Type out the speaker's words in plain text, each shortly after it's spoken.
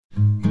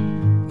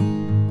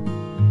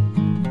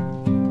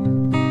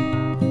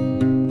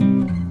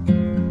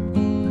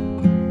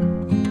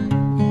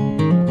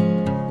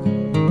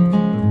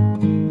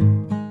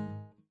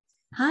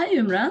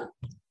Imran.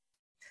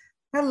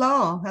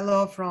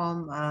 Hello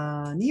from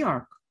New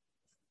York.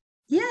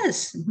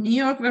 Yes, New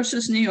York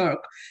versus New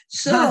York.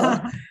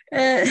 So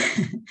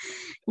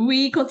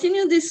we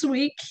continue this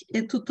week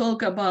to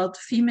talk about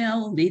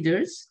female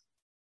leaders.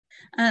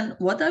 And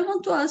what I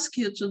want to ask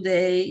you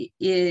today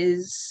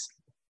is,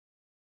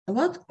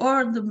 what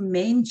are the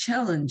main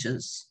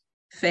challenges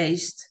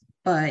faced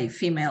by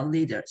female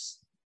leaders?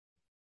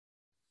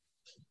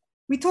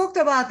 We talked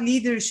about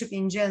leadership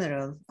in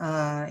general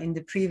in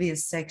the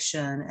previous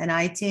section, and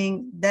I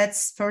think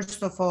that's,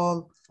 first of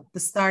all, the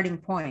starting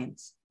point.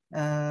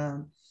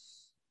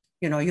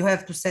 You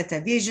have to set a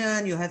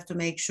vision, you have to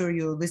make sure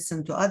you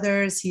listen to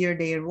others, hear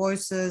their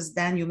voices,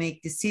 then you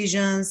make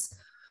decisions,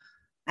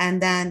 and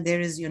then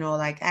there is,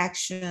 like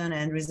action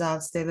and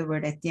results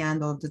delivered at the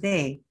end of the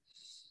day.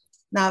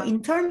 Now,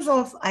 in terms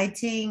of, I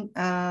think,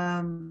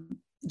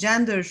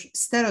 gender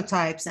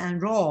stereotypes and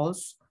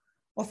roles,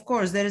 of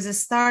course, there is a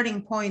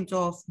starting point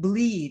of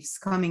beliefs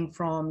coming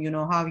from,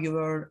 how you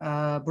were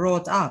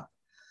brought up.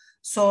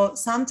 So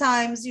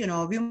sometimes,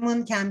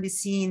 women can be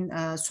seen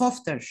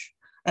softer,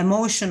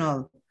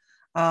 emotional.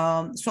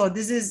 So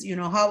this is,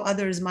 how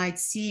others might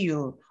see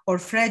you, or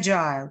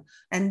fragile.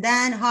 And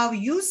then how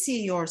you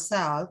see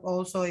yourself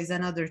also is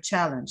another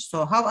challenge.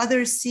 So how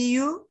others see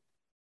you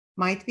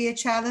might be a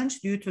challenge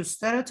due to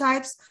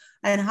stereotypes,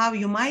 and how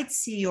you might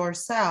see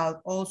yourself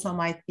also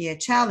might be a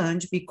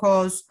challenge,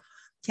 because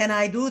can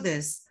I do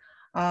this?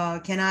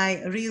 Can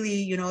I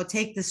really,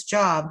 take this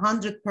job?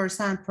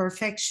 100%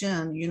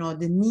 perfection,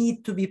 the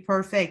need to be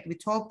perfect. We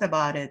talked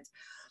about it.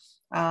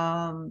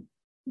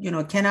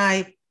 Can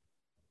I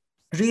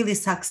really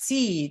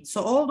succeed?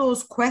 So all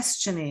those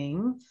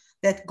questioning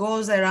that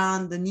goes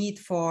around the need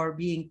for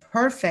being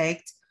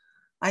perfect,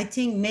 I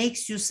think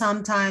makes you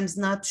sometimes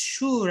not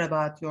sure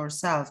about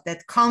yourself,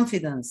 that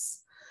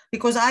confidence.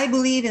 Because I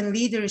believe in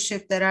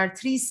leadership, there are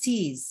 3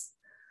 C's: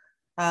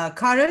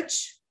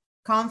 courage,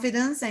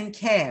 confidence, and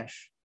care.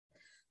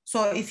 So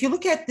if you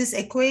look at this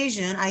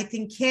equation, I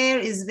think care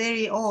is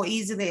very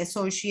easily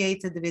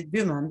associated with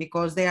women,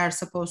 because they are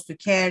supposed to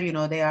care,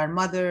 they are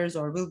mothers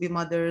or will be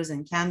mothers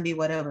and can be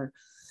whatever.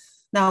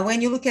 Now,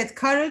 when you look at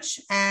courage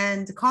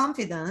and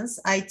confidence,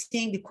 I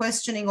think the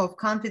questioning of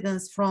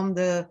confidence from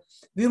the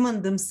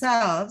women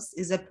themselves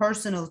is a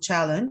personal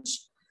challenge.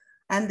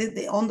 And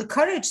on the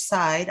courage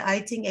side, I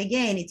think,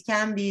 again, it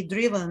can be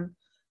driven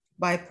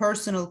by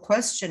personal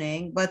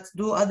questioning, but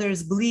do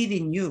others believe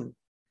in you?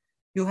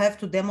 You have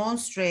to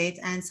demonstrate,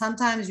 and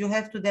sometimes you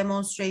have to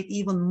demonstrate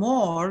even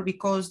more,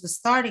 because the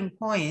starting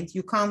point,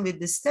 you come with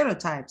the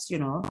stereotypes, you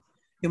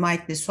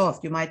might be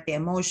soft, you might be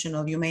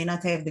emotional, you may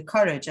not have the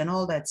courage and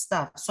all that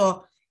stuff.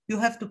 So you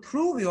have to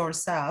prove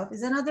yourself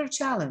is another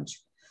challenge.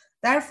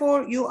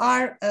 Therefore, you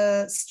are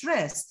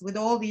stressed with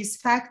all these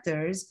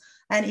factors.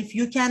 And if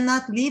you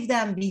cannot leave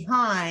them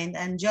behind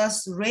and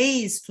just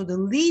raise to the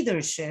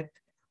leadership,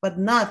 but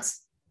not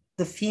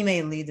the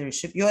female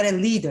leadership, you're a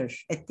leader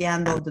at the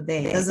end of the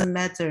day. It doesn't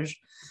matter,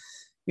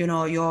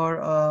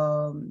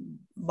 your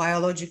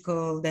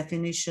biological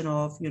definition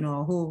of,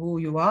 who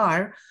you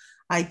are.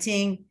 I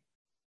think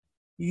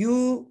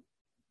you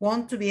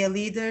want to be a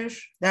leader,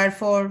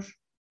 therefore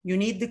you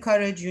need the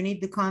courage, you need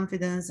the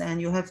confidence,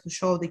 and you have to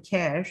show the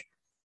care.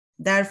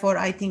 Therefore,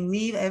 I think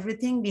leave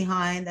everything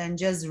behind and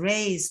just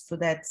raise to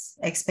that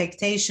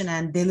expectation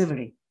and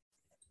delivery.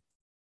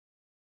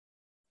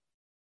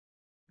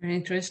 Very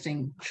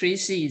interesting. 3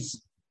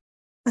 C's.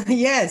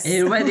 Yes.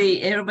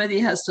 Everybody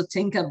has to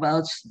think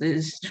about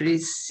these 3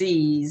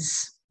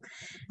 C's.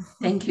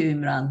 Thank you,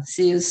 Imran.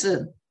 See you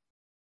soon.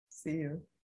 See you.